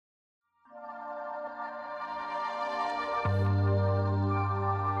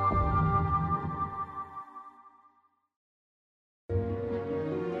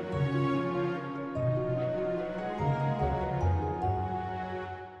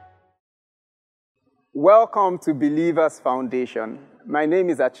Welcome to Believers Foundation. My name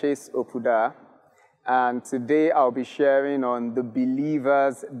is Achase Opuda, and today I'll be sharing on the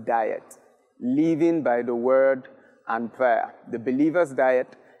Believer's Diet, living by the Word and prayer. The Believer's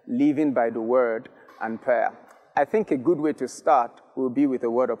Diet, living by the Word and prayer. I think a good way to start will be with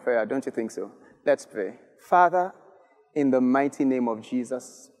a word of prayer, don't you think so? Let's pray. Father, in the mighty name of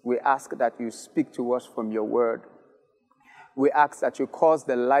Jesus, we ask that you speak to us from your Word. We ask that you cause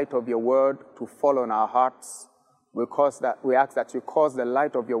the light of your word to fall on our hearts. We ask that you cause the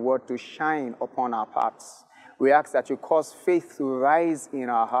light of your word to shine upon our paths. We ask that you cause faith to rise in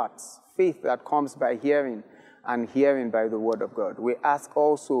our hearts, faith that comes by hearing and hearing by the word of God. We ask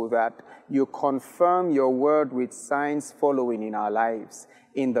also that you confirm your word with signs following in our lives.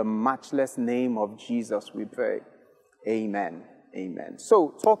 In the matchless name of Jesus, we pray. Amen. Amen.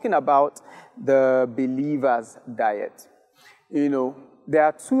 So, talking about the believer's diet. You know, there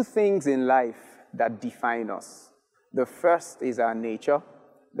are two things in life that define us. The first is our nature.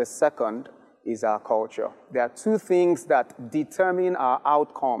 The second is our culture. There are two things that determine our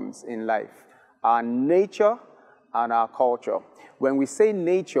outcomes in life, our nature and our culture. When we say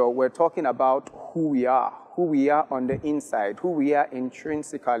nature, we're talking about who we are on the inside, who we are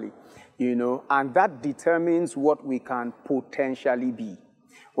intrinsically, you know, and that determines what we can potentially be.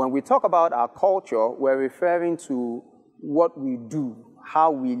 When we talk about our culture, we're referring to what we do,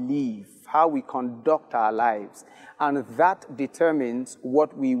 how we live, how we conduct our lives. And that determines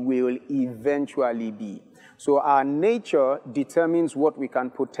what we will eventually be. So our nature determines what we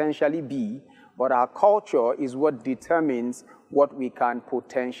can potentially be, but our culture is what determines what we can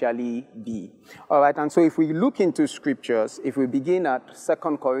potentially be. All right, and so if we look into scriptures, if we begin at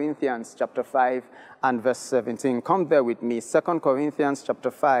 2 Corinthians chapter 5 and verse 17, come there with me, 2 Corinthians chapter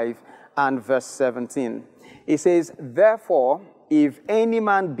 5 and verse 17. It says, therefore, if any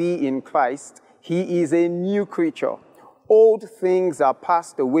man be in Christ, he is a new creature. Old things are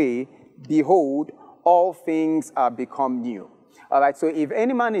passed away. Behold, all things are become new. All right, so if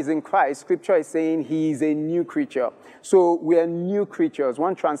any man is in Christ, Scripture is saying he is a new creature. So we are new creatures.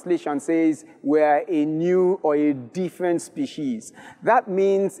 One translation says we are a new or a different species. That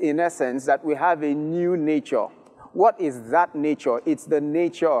means, in essence, that we have a new nature. What is that nature? It's the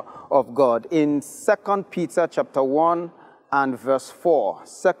nature of God. In 2 Peter chapter 1 and verse 4.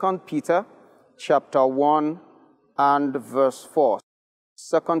 2 Peter chapter 1 and verse 4.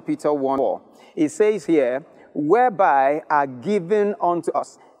 2 Peter 1, 4. It says here, whereby are given unto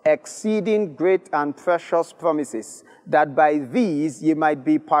us exceeding great and precious promises, that by these ye might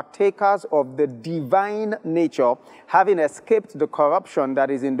be partakers of the divine nature, having escaped the corruption that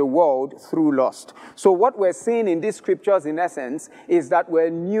is in the world through lust. So what we're seeing in these scriptures, in essence, is that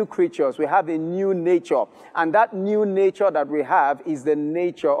we're new creatures. We have a new nature. And that new nature that we have is the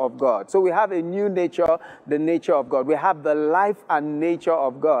nature of God. So we have a new nature, the nature of God. We have the life and nature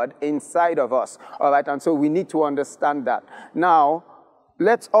of God inside of us. All right, and so we need to understand that. Now,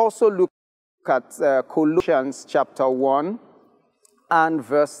 let's also look at Colossians chapter 1 and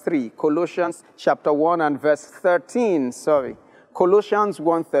verse 3. Colossians chapter 1 and verse 13, Colossians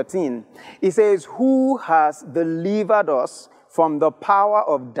 1:13. It says, who has delivered us from the power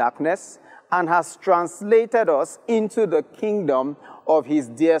of darkness and has translated us into the kingdom of his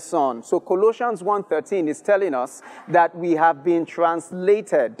dear Son. So Colossians 1:13 is telling us that we have been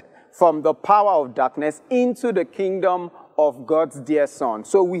translated from the power of darkness into the kingdom of God's dear Son.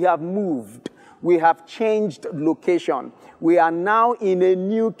 So we have moved. We have changed location. We are now in a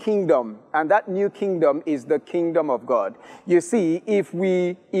new kingdom, and that new kingdom is the kingdom of God. You see,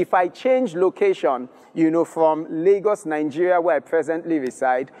 if I change location, you know, from Lagos, Nigeria, where I presently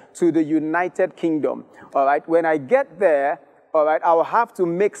reside, to the United Kingdom, all right, when I get there, all right, I will have to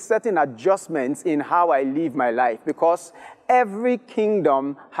make certain adjustments in how I live my life, because every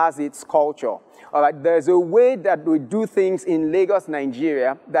kingdom has its culture. All right, there's a way that we do things in Lagos,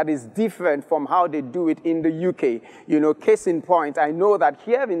 Nigeria, that is different from how they do it in the UK. You know, case in point, I know that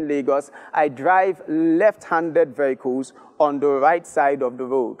here in Lagos, I drive left-handed vehicles on the right side of the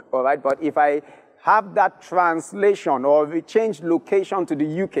road. All right, but if I have that translation or we change location to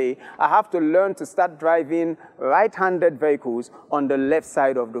the UK, I have to learn to start driving right-handed vehicles on the left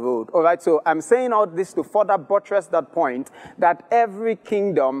side of the road. All right, so I'm saying all this to further buttress that point that every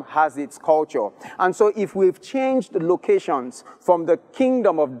kingdom has its culture. And so if we've changed locations from the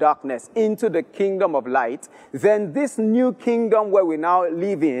kingdom of darkness into the kingdom of light, then this new kingdom where we now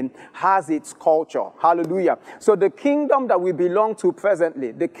live in has its culture. Hallelujah. So the kingdom that we belong to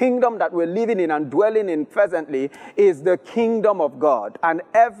presently, the kingdom that we're living in and dwelling in presently is the kingdom of God. And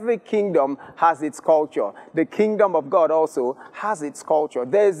every kingdom has its culture. The kingdom of God also has its culture.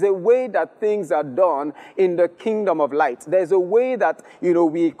 There's a way that things are done in the kingdom of light. There's a way that,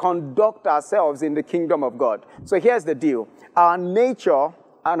 we conduct ourselves in the kingdom of God. So here's the deal. Our nature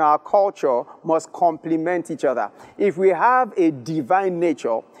and our culture must complement each other. If we have a divine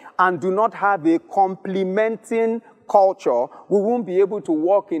nature and do not have a complementing culture, we won't be able to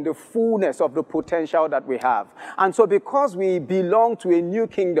walk in the fullness of the potential that we have. And so because we belong to a new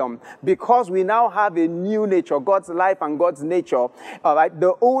kingdom, because we now have a new nature, God's life and God's nature, all right,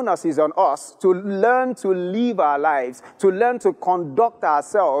 the onus is on us to learn to live our lives, to learn to conduct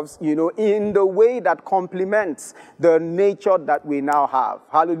ourselves, in the way that complements the nature that we now have.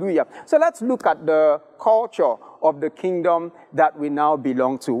 Hallelujah. So let's look at the culture of the kingdom that we now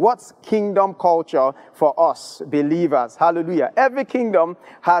belong to. What's kingdom culture for us believers? Hallelujah. Every kingdom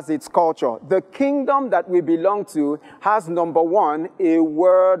has its culture. The kingdom that we belong to has, number one, a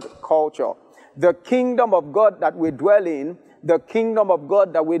word culture. The kingdom of God that we dwell in, the kingdom of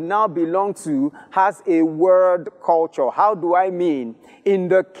God that we now belong to, has a word culture. How do I mean? In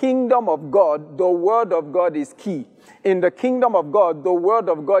the kingdom of God, the word of God is key. In the kingdom of God, the word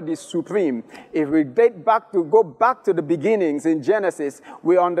of God is supreme. If we go back to the beginnings in Genesis,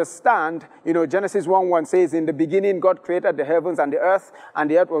 we understand, Genesis 1:1 says, in the beginning God created the heavens and the earth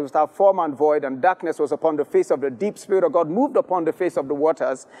was without form and void, and darkness was upon the face of the deep. Spirit of God moved upon the face of the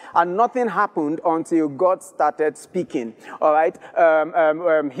waters, and nothing happened until God started speaking. All right?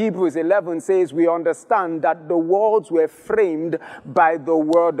 Hebrews 11 says, we understand that the worlds were framed by the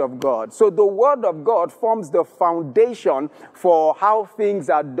word of God. So the word of God forms the foundation for how things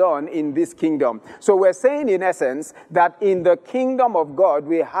are done in this kingdom. So we're saying, in essence, that in the kingdom of God,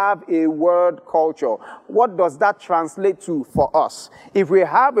 we have a word culture. What does that translate to for us? If we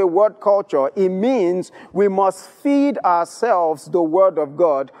have a word culture, it means we must feed ourselves the word of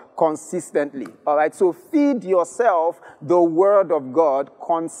God consistently. All right? So feed yourself the word of God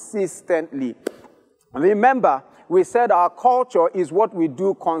consistently. Remember, we said our culture is what we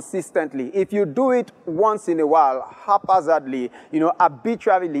do consistently. If you do it once in a while, haphazardly,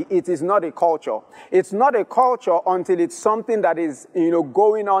 arbitrarily, it is not a culture. It's not a culture until it's something that is,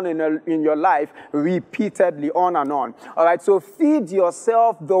 going on in your life repeatedly, on and on. All right, so feed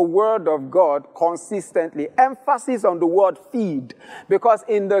yourself the word of God consistently. Emphasis on the word feed, because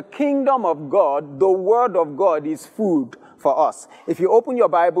in the kingdom of God, the word of God is food for us. If you open your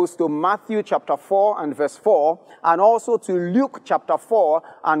Bibles to Matthew chapter 4 and verse 4, and also to Luke chapter 4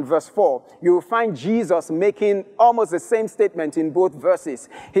 and verse 4, you will find Jesus making almost the same statement in both verses.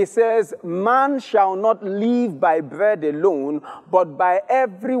 He says, man shall not live by bread alone, but by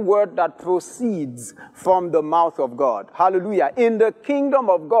every word that proceeds from the mouth of God. Hallelujah. In the kingdom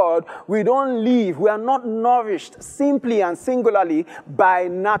of God, we don't live, we are not nourished simply and singularly by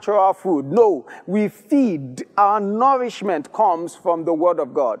natural food. No, we feed. Our nourishment comes from the word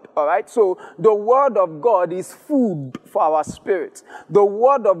of God. All right? So the word of God is food for our spirit. The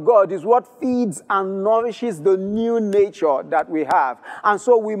word of God is what feeds and nourishes the new nature that we have. And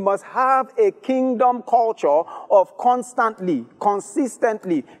so we must have a kingdom culture of constantly,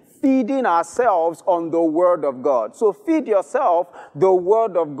 consistently feeding ourselves on the word of God. So feed yourself the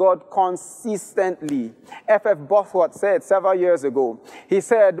word of God consistently. F.F. Bosworth said several years ago, he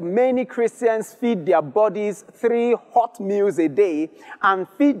said, many Christians feed their bodies 3 hot meals a day and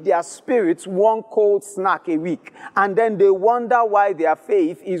feed their spirits 1 cold snack a week. And then they wonder why their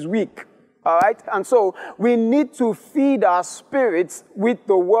faith is weak. All right? And so we need to feed our spirits with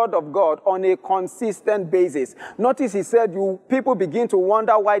the word of God on a consistent basis. Notice he said people begin to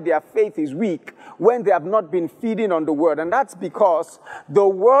wonder why their faith is weak when they have not been feeding on the word. And that's because the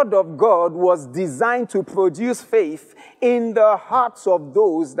word of God was designed to produce faith in the hearts of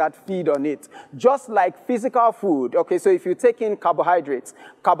those that feed on it. Just like physical food. Okay, so if you take in carbohydrates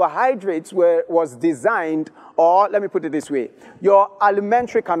was designed, or let me put it this way, your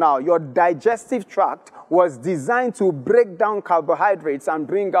alimentary canal, your digestive tract was designed to break down carbohydrates and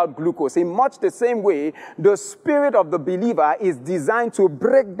bring out glucose. In much the same way, the spirit of the believer is designed to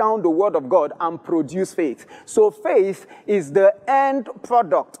break down the word of God and produce faith. So faith is the end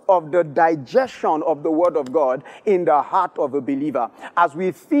product of the digestion of the word of God in the heart of a believer. As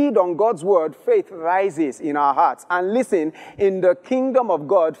we feed on God's word, faith rises in our hearts. And listen, in the kingdom of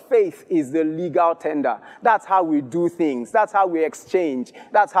God, faith is the legal tender. That's how we do things. That's how we exchange.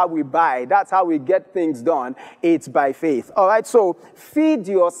 That's how we buy. That's how we get things done. It's by faith. All right, so feed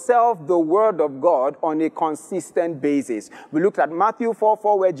yourself the word of God on a consistent basis. We looked at Matthew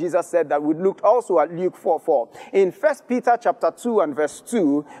 4:4, where Jesus said that. We looked also at Luke 4:4. In 1 Peter chapter 2 and verse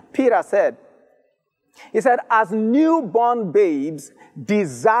 2, Peter said, He said, as newborn babes,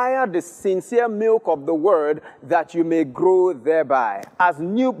 desire the sincere milk of the word that you may grow thereby.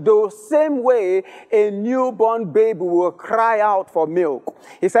 The same way a newborn baby will cry out for milk.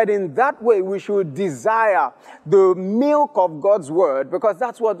 He said, in that way we should desire the milk of God's word, because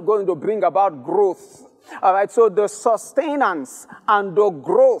that's what's going to bring about growth. All right, so the sustenance and the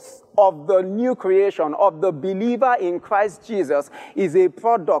growth of the new creation, of the believer in Christ Jesus, is a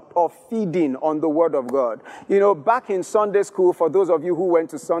product of feeding on the Word of God. You know, back in Sunday school, for those of you who went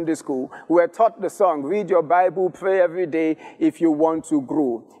to Sunday school, we were taught the song, read your Bible, pray every day if you want to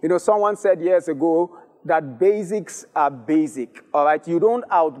grow. You know, someone said years ago that basics are basic, all right? You don't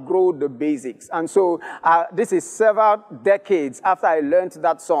outgrow the basics. And so this is several decades after I learned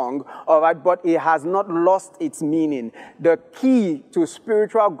that song, all right, but it has not lost its meaning. The key to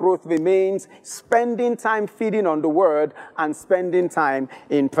spiritual growth remains spending time feeding on the word and spending time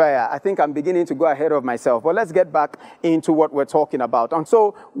in prayer. I think I'm beginning to go ahead of myself, but let's get back into what we're talking about. And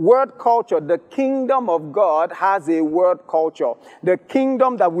so word culture, the kingdom of God has a word culture. The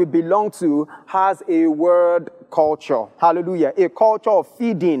kingdom that we belong to has a word culture. Hallelujah. A culture of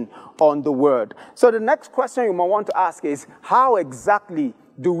feeding on the word. So the next question you might want to ask is, how exactly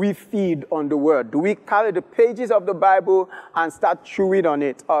do we feed on the word? Do we carry the pages of the Bible and start chewing on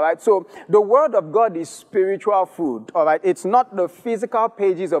it? All right. So the word of God is spiritual food. All right. It's not the physical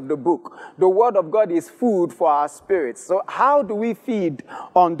pages of the book. The word of God is food for our spirits. So how do we feed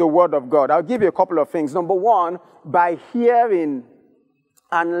on the word of God? I'll give you a couple of things. Number one, by hearing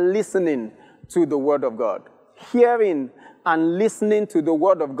and listening to the word of God. Hearing and listening to the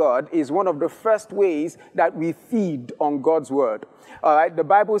word of God is one of the first ways that we feed on God's word. All right, the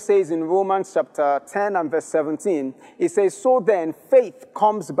Bible says in Romans chapter 10 and verse 17, it says, so then faith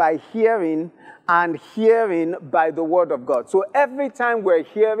comes by hearing, and hearing by the word of God. So every time we're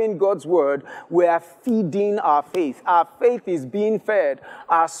hearing God's word, we are feeding our faith. Our faith is being fed.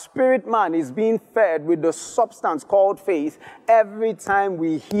 Our spirit man is being fed with the substance called faith every time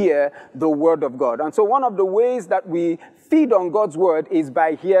we hear the word of God. And so one of the ways that we feed on God's word is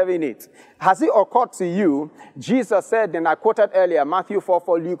by hearing it. Has it occurred to you? Jesus said, and I quoted earlier, Matthew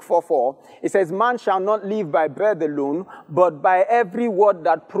 4:4, Luke 4:4, it says, man shall not live by bread alone, but by every word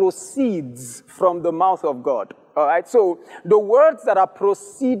that proceeds from the mouth of God. All right, so the words that are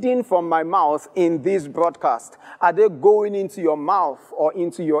proceeding from my mouth in this broadcast, are they going into your mouth or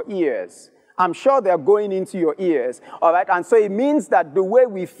into your ears? I'm sure they're going into your ears, all right? And so it means that the way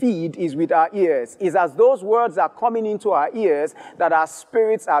we feed is with our ears. Is as those words are coming into our ears that our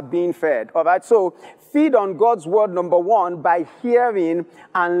spirits are being fed, all right? So feed on God's word, number one, by hearing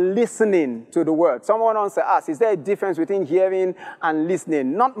and listening to the word. Someone wants to ask, is there a difference between hearing and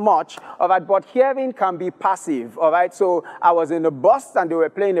listening? Not much, all right, but hearing can be passive, all right? So I was in a bus and they were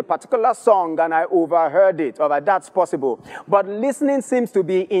playing a particular song and I overheard it, all right? That's possible. But listening seems to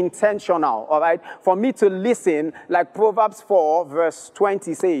be intentional, all right? For me to listen, like Proverbs 4 verse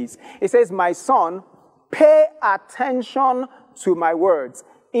 20 says, it says, my son, pay attention to my words.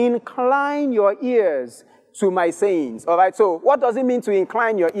 Incline your ears to my sayings. All right, so what does it mean to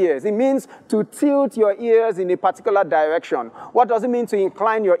incline your ears? It means to tilt your ears in a particular direction. What does it mean to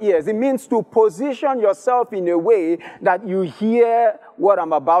incline your ears? It means to position yourself in a way that you hear what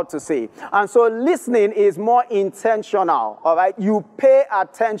I'm about to say. And so listening is more intentional, all right? You pay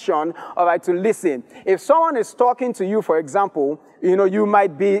attention, all right, to listen. If someone is talking to you, for example, you know, you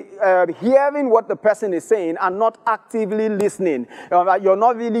might be hearing what the person is saying and not actively listening. You're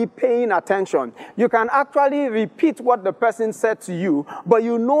not really paying attention. You can actually repeat what the person said to you, but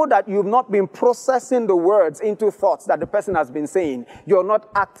you know that you've not been processing the words into thoughts that the person has been saying. You're not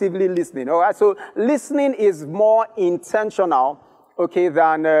actively listening, all right? So listening is more intentional, okay,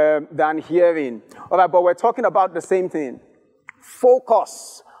 than hearing. All right, but we're talking about the same thing.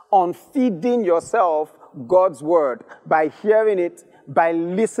 Focus on feeding yourself God's word by hearing it, by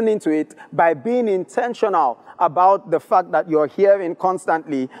listening to it, by being intentional about the fact that you're hearing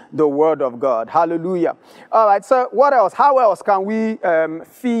constantly the word of God. Hallelujah. All right, so what else? How else can we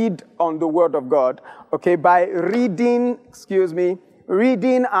feed on the word of God? Okay, by reading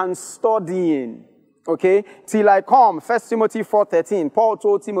and studying. Okay, till I come, 1 Timothy 4:13, Paul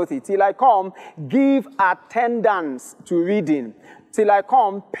told Timothy, till I come, give attendance to reading. Till I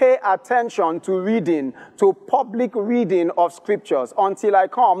come, pay attention to reading, to public reading of scriptures. Until I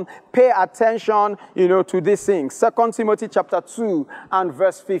come, pay attention, to these things. 2 Timothy chapter 2 and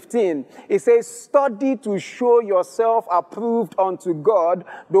verse 15. It says, study to show yourself approved unto God,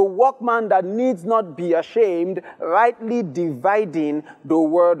 the workman that needs not be ashamed, rightly dividing the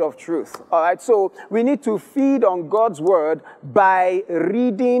word of truth. All right, so we need to feed on God's word by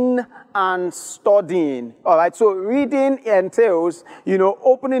reading and studying. All right, so reading entails,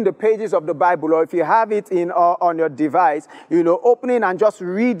 opening the pages of the Bible, or if you have it on your device, opening and just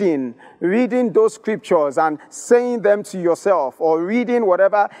reading those scriptures and saying them to yourself, or reading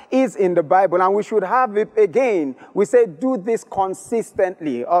whatever is in the Bible. And we should have it again. We say do this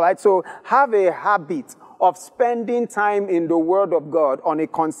consistently. All right, so have a habit of spending time in the Word of God on a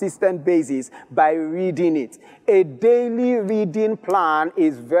consistent basis by reading it. A daily reading plan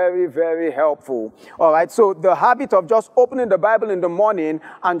is very, very helpful. All right, so the habit of just opening the Bible in the morning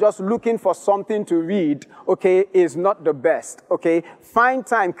and just looking for something to read, okay, is not the best, okay? Find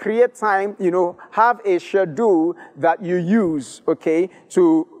time, create time, have a schedule that you use, okay,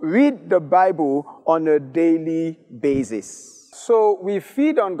 to read the Bible on a daily basis. So we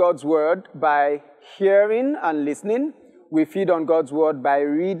feed on God's Word by hearing and listening. We feed on God's word by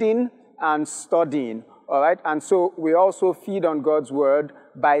reading and studying. All right. And so we also feed on God's word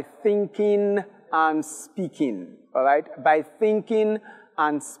by thinking and speaking. All right. By thinking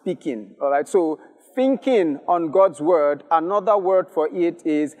and speaking. All right. So thinking on God's word, another word for it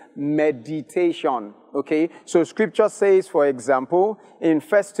is meditation. Okay, so scripture says, for example, in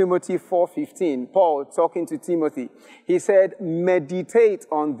 1 Timothy 4:15, Paul talking to Timothy, he said, meditate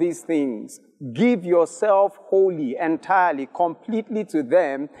on these things. Give yourself wholly, entirely, completely to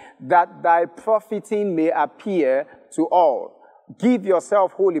them, that thy profiting may appear to all. Give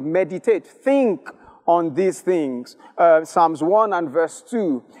yourself wholly, meditate, think on these things. Psalms 1 and verse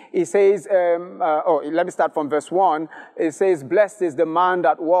 2, it says, let me start from verse 1. It says, blessed is the man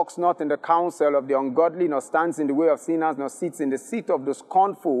that walks not in the counsel of the ungodly, nor stands in the way of sinners, nor sits in the seat of the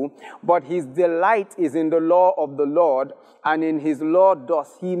scornful, but his delight is in the law of the Lord, and in his law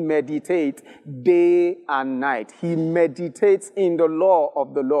doth he meditate day and night. He meditates in the law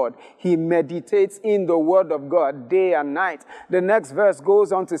of the Lord. He meditates in the word of God day and night. The next verse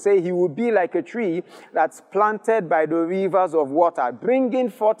goes on to say, he will be like a tree that's planted by the rivers of water, bringing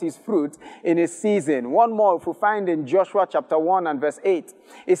forth his fruit in his season. One more, if we find in Joshua chapter 1 and verse 8,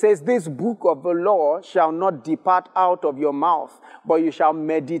 it says, this book of the law shall not depart out of your mouth, but you shall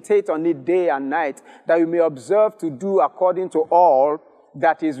meditate on it day and night, that you may observe to do according to all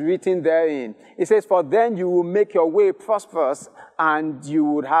that is written therein. It says, for then you will make your way prosperous, and you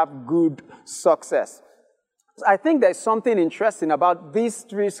would have good success. I think there's something interesting about these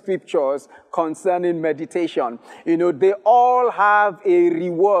three scriptures concerning meditation. They all have a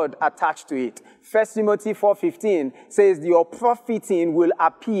reward attached to it. 1 Timothy 4:15 says, your profiting will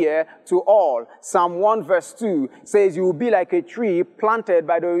appear to all. Psalm 1 verse 2 says, you will be like a tree planted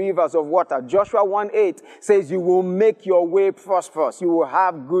by the rivers of water. Joshua 1:8 says, you will make your way prosperous. You will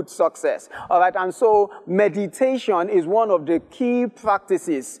have good success. All right, and so meditation is one of the key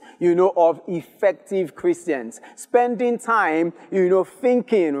practices, of effective Christians. Spending time,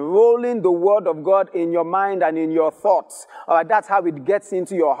 thinking, rolling the word of God in your mind and in your thoughts. All right, that's how it gets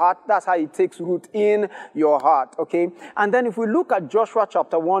into your heart. That's how it takes root in your heart, okay? And then if we look at Joshua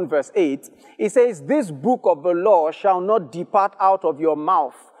chapter 1 verse 8, it says, this book of the law shall not depart out of your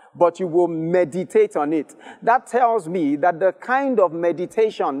mouth, but you will meditate on it. That tells me that the kind of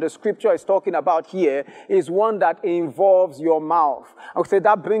meditation the scripture is talking about here is one that involves your mouth. Okay,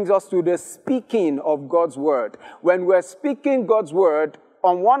 that brings us to the speaking of God's word. When we're speaking God's word,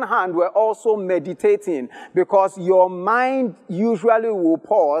 on one hand, we're also meditating, because your mind usually will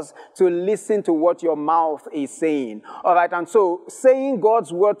pause to listen to what your mouth is saying. All right, and so saying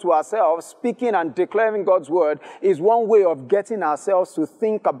God's word to ourselves, speaking and declaring God's word, is one way of getting ourselves to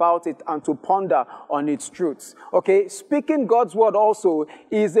think about it and to ponder on its truths. Okay, speaking God's word also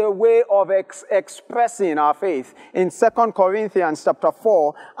is a way of expressing our faith. In 2 Corinthians chapter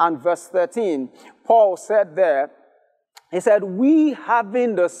 4 and verse 13, Paul said there, he said, we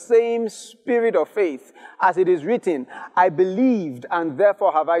having the same spirit of faith, as it is written, I believed and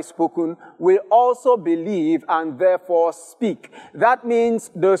therefore have I spoken, we also believe and therefore speak. That means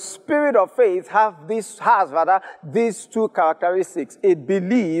the spirit of faith has these two characteristics. It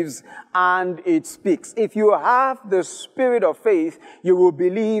believes and it speaks. If you have the spirit of faith, you will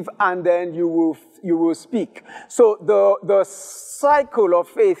believe and then you will speak. So the cycle of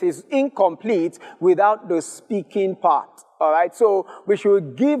faith is incomplete without the speaking part. All right, so we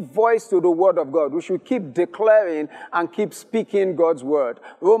should give voice to the word of God. We should keep declaring and keep speaking God's word.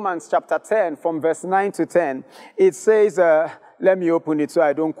 Romans chapter 10 from verse 9 to 10. It says, let me open it so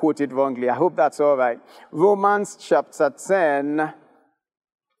I don't quote it wrongly. I hope that's all right. Romans chapter 10,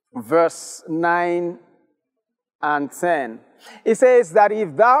 verse 9 and 10. It says that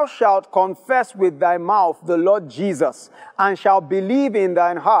if thou shalt confess with thy mouth the Lord Jesus, and shalt believe in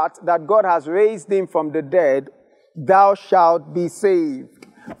thine heart that God has raised him from the dead, thou shalt be saved.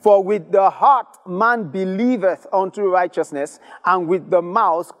 For with the heart man believeth unto righteousness, and with the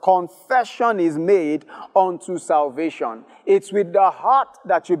mouth confession is made unto salvation. It's with the heart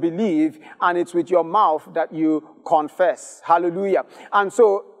that you believe, and it's with your mouth that you confess. Hallelujah. And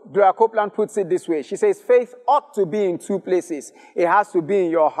so Gloria Copeland puts it this way. She says, faith ought to be in two places. It has to be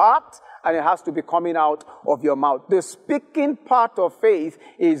in your heart, and it has to be coming out of your mouth. The speaking part of faith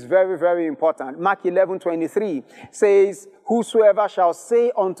is very, very important. Mark 11:23 says, whosoever shall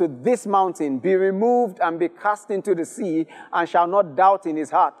say unto this mountain, be removed and be cast into the sea, and shall not doubt in his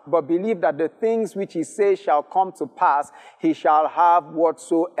heart, but believe that the things which he says shall come to pass, he shall have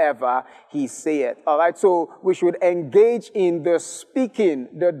whatsoever he saith. All right, so we should engage in the speaking,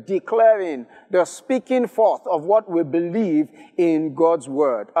 the declaring, the speaking forth of what we believe in God's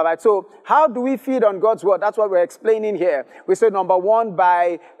word. All right, so how do we feed on God's word? That's what we're explaining here. We say, number one,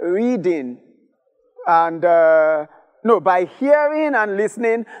 by reading and by hearing and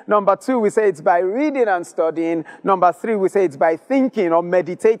listening. Number two, we say it's by reading and studying. Number three, we say it's by thinking or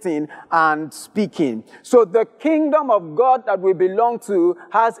meditating and speaking. So the kingdom of God that we belong to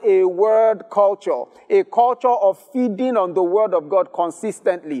has a word culture, a culture of feeding on the word of God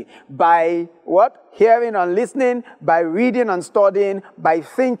consistently by what? Hearing and listening, by reading and studying, by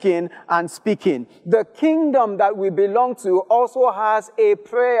thinking and speaking. The kingdom that we belong to also has a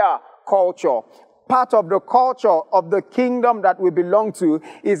prayer culture. Part of the culture of the kingdom that we belong to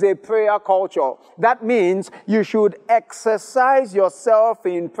is a prayer culture. That means you should exercise yourself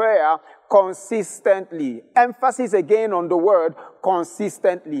in prayer consistently. Emphasis again on the word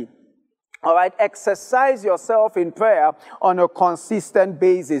consistently. All right, exercise yourself in prayer on a consistent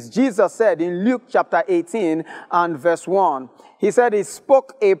basis. Jesus said in Luke chapter 18 and verse 1, he said, he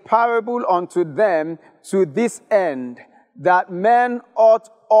spoke a parable unto them to this end, that men ought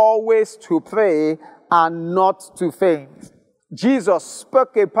always to pray and not to faint. Jesus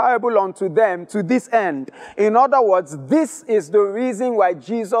spoke a parable unto them to this end. In other words, this is the reason why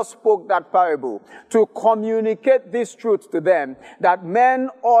Jesus spoke that parable, to communicate this truth to them, that men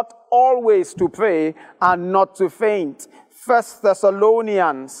ought always to pray and not to faint. 1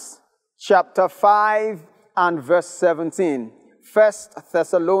 Thessalonians chapter 5 and verse 17. 1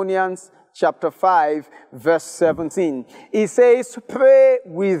 Thessalonians chapter 5, verse 17. It says, pray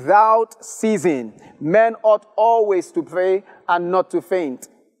without ceasing. Men ought always to pray and not to faint.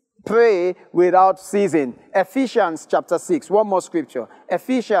 Pray without ceasing. Ephesians chapter 6, one more scripture.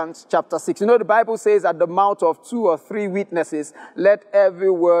 Ephesians chapter 6. You know, the Bible says, at the mouth of 2 or 3 witnesses, let every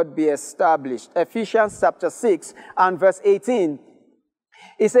word be established. Ephesians chapter 6 and verse 18.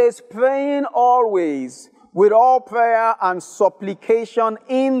 It says, praying always with all prayer and supplication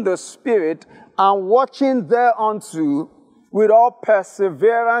in the Spirit, and watching thereunto with all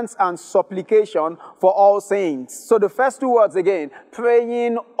perseverance and supplication for all saints. So the first 2 words again,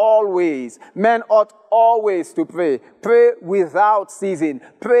 praying always. Men ought always to pray. Pray without ceasing.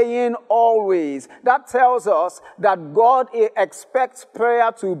 Praying always. That tells us that God expects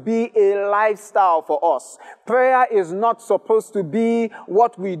prayer to be a lifestyle for us. Prayer is not supposed to be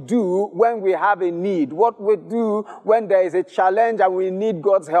what we do when we have a need, what we do when there is a challenge and we need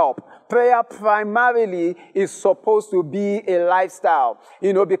God's help. Prayer primarily is supposed to be a lifestyle,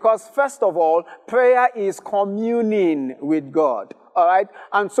 because first of all, prayer is communing with God, all right?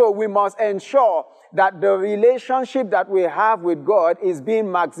 And so we must ensure that the relationship that we have with God is being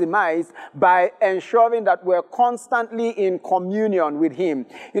maximized by ensuring that we're constantly in communion with Him.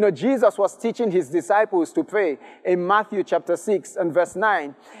 Jesus was teaching His disciples to pray in Matthew chapter 6 and verse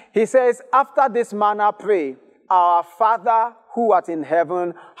 9. He says, after this manner pray, our Father who art in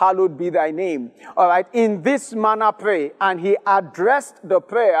heaven, hallowed be thy name. All right, in this manner pray. And he addressed the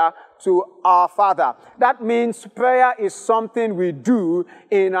prayer to our Father. That means prayer is something we do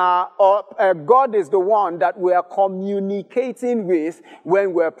in God is the one that we are communicating with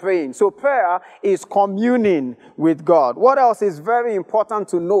when we're praying. So prayer is communing with God. What else is very important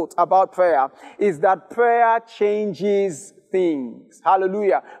to note about prayer is that prayer changes things.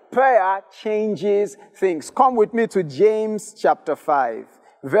 Hallelujah. Prayer changes things. Come with me to James chapter 5.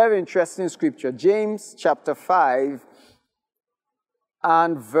 Very interesting scripture. James chapter 5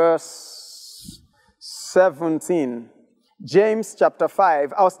 and verse 17. James chapter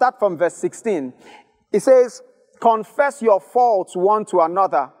 5. I'll start from verse 16. It says, confess your faults one to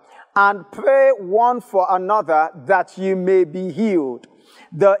another and pray one for another that you may be healed.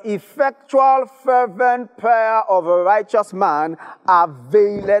 The effectual fervent prayer of a righteous man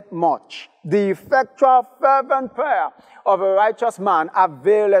availeth much. The effectual fervent prayer of a righteous man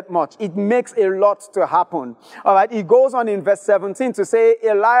availeth much. It makes a lot to happen. All right, it goes on in verse 17 to say,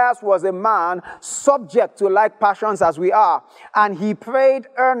 Elias was a man subject to like passions as we are, and he prayed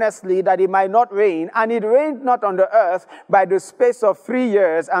earnestly that it might not rain, and it rained not on the earth by the space of 3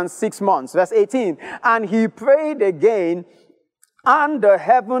 years and 6 months. Verse 18, and he prayed again, and the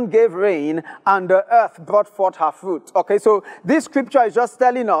heaven gave rain, and the earth brought forth her fruit. Okay, so this scripture is just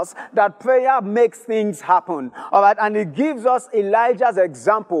telling us that prayer makes things happen. All right, and it gives us Elijah's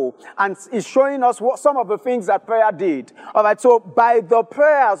example, and is showing us what some of the things that prayer did. All right, so by the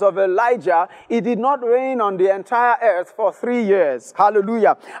prayers of Elijah, it did not rain on the entire earth for 3 years.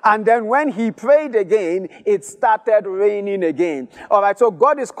 Hallelujah. And then when he prayed again, it started raining again. All right, so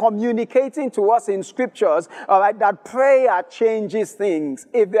God is communicating to us in scriptures, all right, that prayer changes things.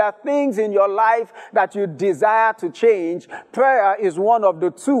 If there are things in your life that you desire to change, prayer is one of the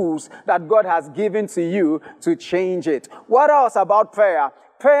tools that God has given to you to change it. What else about prayer?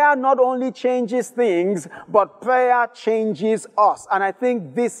 Prayer not only changes things, but prayer changes us. And I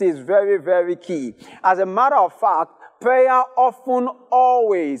think this is very, very key. As a matter of fact, prayer often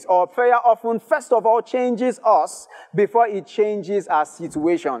first of all changes us before it changes our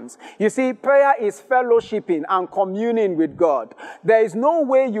situations. You see, prayer is fellowshipping and communing with God. There is no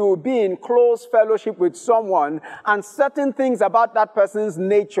way you will be in close fellowship with someone and certain things about that person's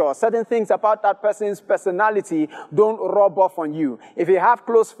nature, certain things about that person's personality don't rub off on you. If you have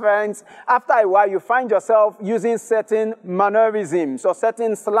close friends, after a while you find yourself using certain mannerisms or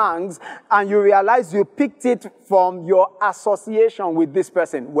certain slangs, and you realize you picked it from your association with this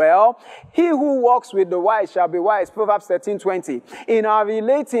person. Well, he who walks with the wise shall be wise. Proverbs 13:20. In our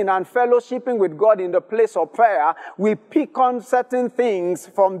relating and fellowshipping with God in the place of prayer, we pick on certain things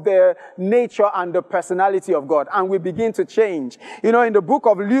from the nature and the personality of God, and we begin to change. You know, in the book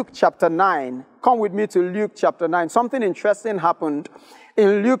of Luke chapter 9, come with me to Luke chapter 9. Something interesting happened.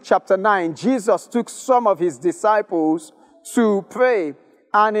 In Luke chapter 9, Jesus took some of his disciples to pray.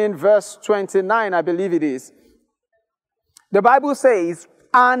 And in verse 29, I believe it is, the Bible says,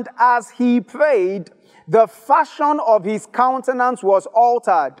 and as he prayed, the fashion of his countenance was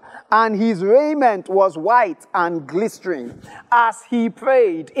altered, and his raiment was white and glistering. As he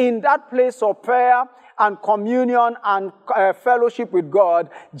prayed in that place of prayer and communion and fellowship with God,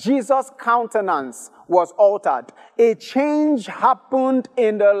 Jesus' countenance was altered. A change happened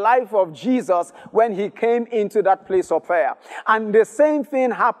in the life of Jesus when he came into that place of prayer. And the same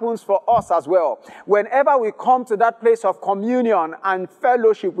thing happens for us as well. Whenever we come to that place of communion and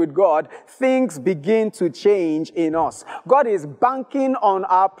fellowship with God, things begin to change in us. God is banking on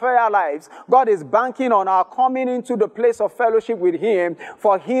our prayer lives. God is banking on our coming into the place of fellowship with him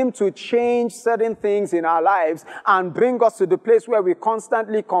for him to change certain things in our lives and bring us to the place where we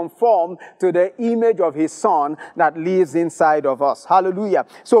constantly conform to the image of his Son that lives inside of us. Hallelujah.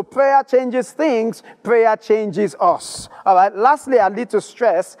 So prayer changes things, prayer changes us. All right. Lastly, I need to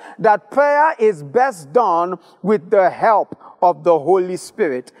stress that prayer is best done with the help of the Holy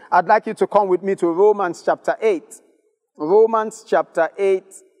Spirit. I'd like you to come with me to Romans chapter 8. Romans chapter 8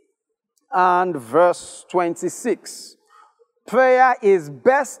 and verse 26. Prayer is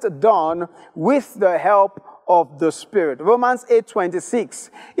best done with the help of the Spirit. Romans 8:26.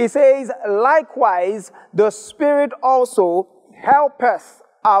 It says, likewise, the Spirit also helpeth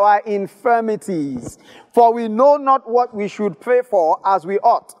our infirmities, for we know not what we should pray for as we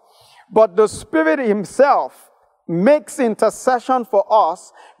ought. But the Spirit himself makes intercession for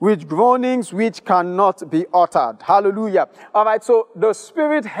us with groanings which cannot be uttered. Hallelujah. All right, so the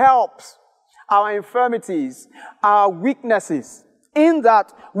Spirit helps our infirmities, our weaknesses, in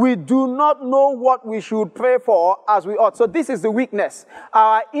that we do not know what we should pray for as we ought. So this is the weakness,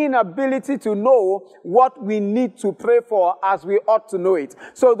 our inability to know what we need to pray for as we ought to know it.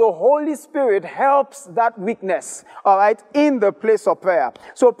 So the Holy Spirit helps that weakness, all right, in the place of prayer.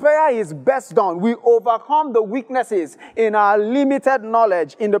 So prayer is best done. We overcome the weaknesses in our limited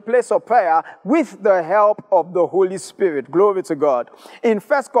knowledge in the place of prayer with the help of the Holy Spirit. Glory to God. In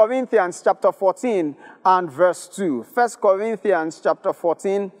 1 Corinthians chapter 14 and verse 2. 1 Corinthians chapter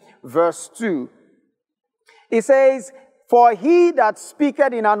 14, verse 2. It says, for he that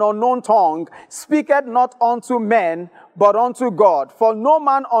speaketh in an unknown tongue speaketh not unto men, but unto God. For no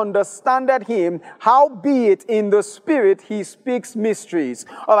man understandeth him, howbeit in the Spirit he speaks mysteries.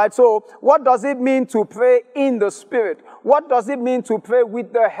 All right, so what does it mean to pray in the Spirit? What does it mean to pray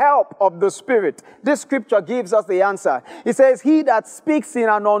with the help of the Spirit? This scripture gives us the answer. It says, he that speaks in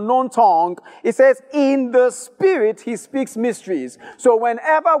an unknown tongue, it says, in the Spirit he speaks mysteries. So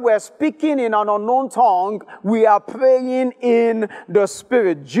whenever we're speaking in an unknown tongue, we are praying in the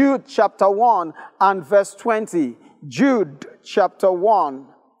Spirit. Jude chapter 1 and verse 20. Jude chapter 1,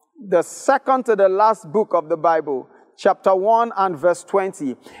 the second to the last book of the Bible, chapter 1 and verse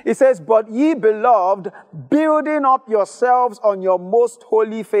 20. It says, but ye beloved, building up yourselves on your most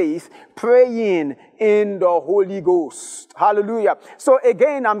holy faith, praying in the Holy Ghost. Hallelujah. So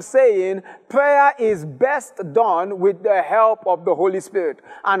again, I'm saying prayer is best done with the help of the Holy Spirit.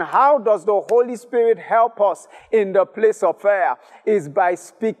 And how does the Holy Spirit help us in the place of prayer? Is by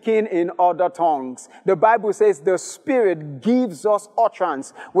speaking in other tongues. The Bible says the Spirit gives us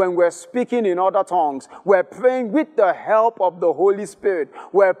utterance when we're speaking in other tongues. We're praying with the help of the Holy Spirit.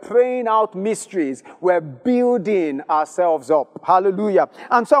 We're praying out mysteries. We're building ourselves up. Hallelujah.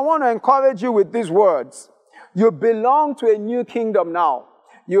 And so I want to encourage you with these words. You belong to a new kingdom now.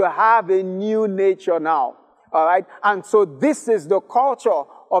 You have a new nature now. All right? And so this is the culture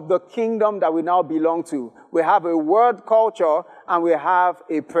of the kingdom that we now belong to. We have a word culture and we have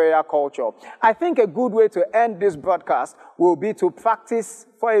a prayer culture. I think a good way to end this broadcast will be to practice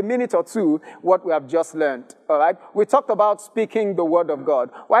for a minute or two what we have just learned. All right? We talked about speaking the word of God.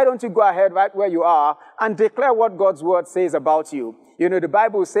 Why don't you go ahead right where you are and declare what God's word says about you? You know, the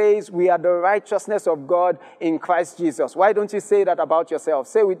Bible says we are the righteousness of God in Christ Jesus. Why don't you say that about yourself?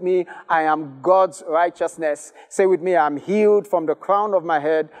 Say with me, I am God's righteousness. Say with me, I am healed from the crown of my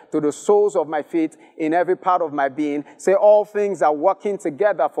head to the soles of my feet in every part of my being. Say all things are working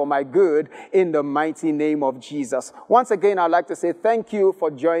together for my good in the mighty name of Jesus. Once again, I'd like to say thank you for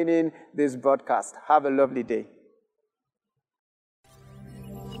joining this broadcast. Have a lovely day.